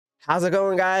How's it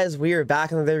going, guys? We are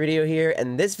back in another video here,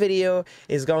 and this video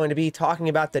is going to be talking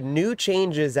about the new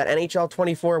changes that NHL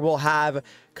 24 will have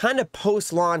kind of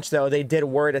post-launch, though they did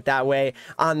word it that way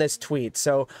on this tweet.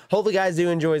 So hopefully you guys do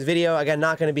enjoy this video. Again,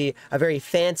 not going to be a very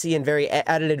fancy and very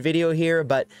edited video here,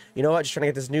 but you know what? Just trying to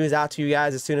get this news out to you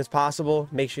guys as soon as possible.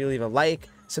 Make sure you leave a like,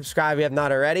 subscribe if you have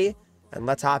not already, and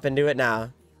let's hop into it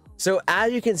now. So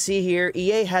as you can see here,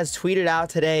 EA has tweeted out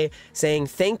today saying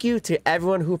thank you to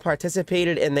everyone who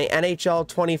participated in the NHL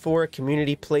 24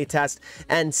 community playtest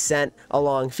and sent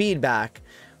along feedback.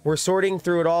 We're sorting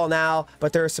through it all now,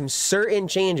 but there are some certain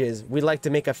changes we'd like to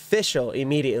make official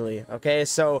immediately. Okay,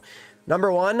 so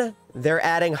number one, they're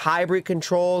adding hybrid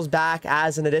controls back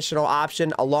as an additional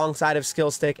option alongside of skill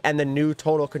stick and the new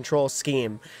total control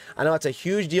scheme. I know it's a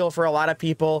huge deal for a lot of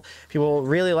people. People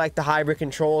really like the hybrid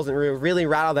controls and were really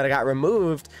rattled that it got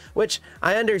removed, which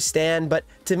I understand. But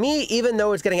to me, even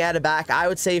though it's getting added back, I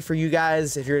would say for you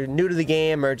guys, if you're new to the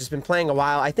game or just been playing a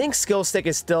while, I think skill stick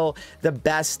is still the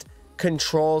best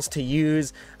controls to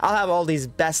use. I'll have all these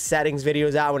best settings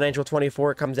videos out when NHL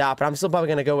 24 comes out, but I'm still probably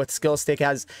going to go with skill stick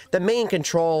as the main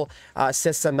control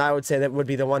system. I would say that would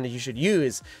be the one that you should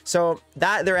use. So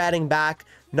that they're adding back.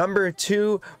 Number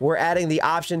two, we're adding the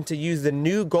option to use the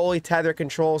new goalie tether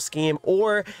control scheme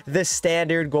or the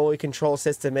standard goalie control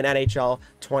system in NHL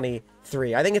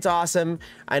 23. I think it's awesome.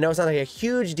 I know it's not like a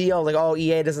huge deal, like, oh,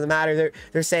 EA doesn't matter.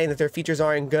 They're saying that their features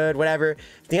aren't good, whatever.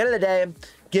 At the end of the day,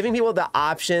 giving people the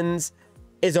options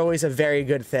is always a very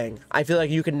good thing. I feel like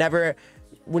you can never,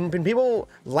 when people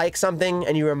like something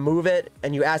and you remove it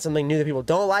and you add something new that people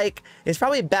don't like, it's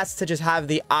probably best to just have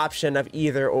the option of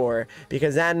either or,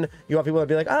 because then you want people to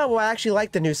be like, oh, well, I actually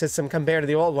like the new system compared to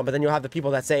the old one, but then you'll have the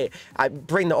people that say, I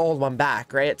bring the old one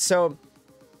back, right? So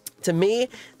to me,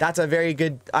 that's a very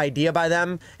good idea by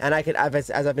them. And I could,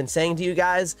 as I've been saying to you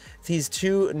guys, these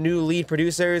two new lead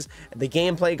producers, the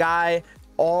gameplay guy,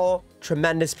 all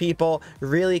tremendous people,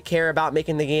 really care about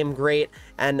making the game great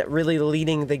and really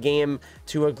leading the game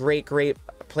to a great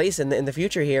place in the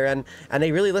future here, and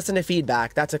they really listen to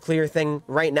feedback. That's a clear thing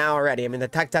right now already. I mean, the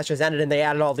tech test just ended and they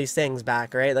added all these things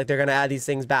back, right? Like, they're going to add these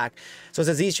things back. So it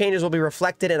says these changes will be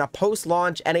reflected in a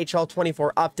post-launch NHL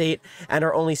 24 update and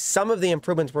are only some of the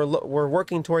improvements we're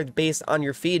working towards based on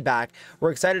your feedback.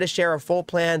 We're excited to share our full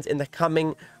plans in the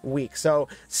coming week. So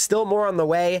still more on the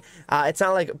way. It's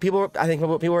not like people, I think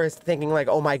people were thinking like,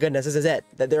 oh my goodness, this is it,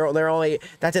 that they're only,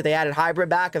 that's it, they added hybrid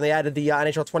back and they added the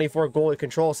NHL 24 goalie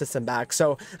control system back,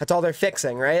 so that's all they're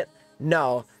fixing, right?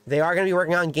 No, they are going to be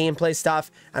working on gameplay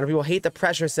stuff, and people hate the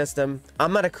pressure system.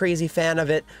 I'm not a crazy fan of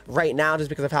it right now just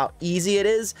because of how easy it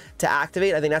is to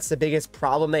activate. I think that's the biggest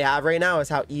problem they have right now, is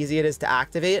how easy it is to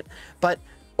activate. But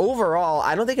overall,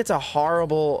 I don't think it's a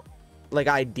horrible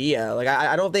idea. Like,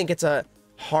 I don't think it's a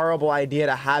horrible idea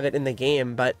to have it in the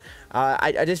game, but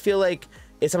I just feel like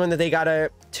it's something that they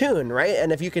gotta tune, right?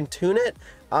 And if you can tune it,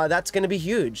 that's going to be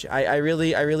huge. I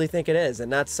really think it is,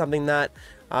 and that's something that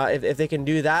if they can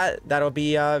do that, that'll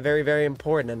be very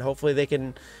important, and hopefully they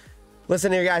can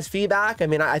listen to your guys' feedback. I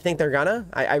mean, I think they're gonna.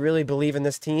 I really believe in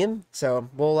this team, so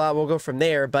we'll go from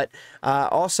there. But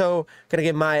also gonna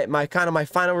give my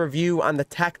final review on the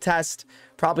tech test,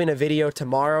 probably in a video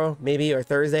tomorrow, maybe, or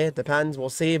Thursday. It depends. We'll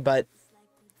see, but.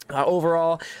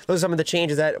 Overall, those are some of the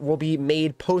changes that will be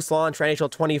made post-launch for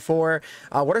NHL 24.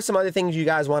 What are some other things you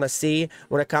guys want to see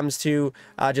when it comes to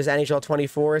just NHL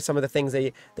 24? Some of the things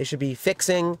they should be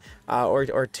fixing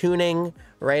or tuning,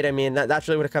 right? I mean, that's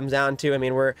really what it comes down to. I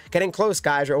mean, we're getting close,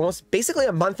 guys. We're almost basically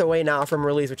a month away now from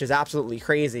release, which is absolutely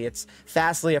crazy. It's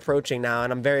fastly approaching now,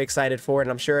 and I'm very excited for it,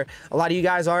 and I'm sure a lot of you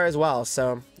guys are as well.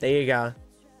 So there you go.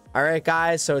 All right,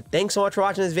 guys, so thanks so much for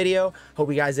watching this video. Hope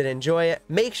you guys did enjoy it.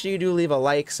 Make sure you do leave a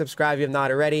like, subscribe if you have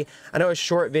not already. I know it's a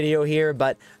short video here,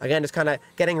 but again, just kind of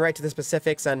getting right to the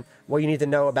specifics and what you need to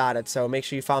know about it. So make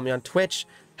sure you follow me on Twitch,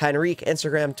 Henreek,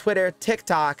 Instagram, Twitter,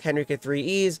 TikTok, Henreek with 3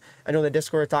 E's. I know the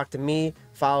Discord, talk to me,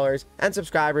 followers, and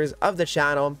subscribers of the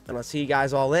channel. And I'll see you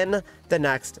guys all in the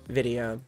next video.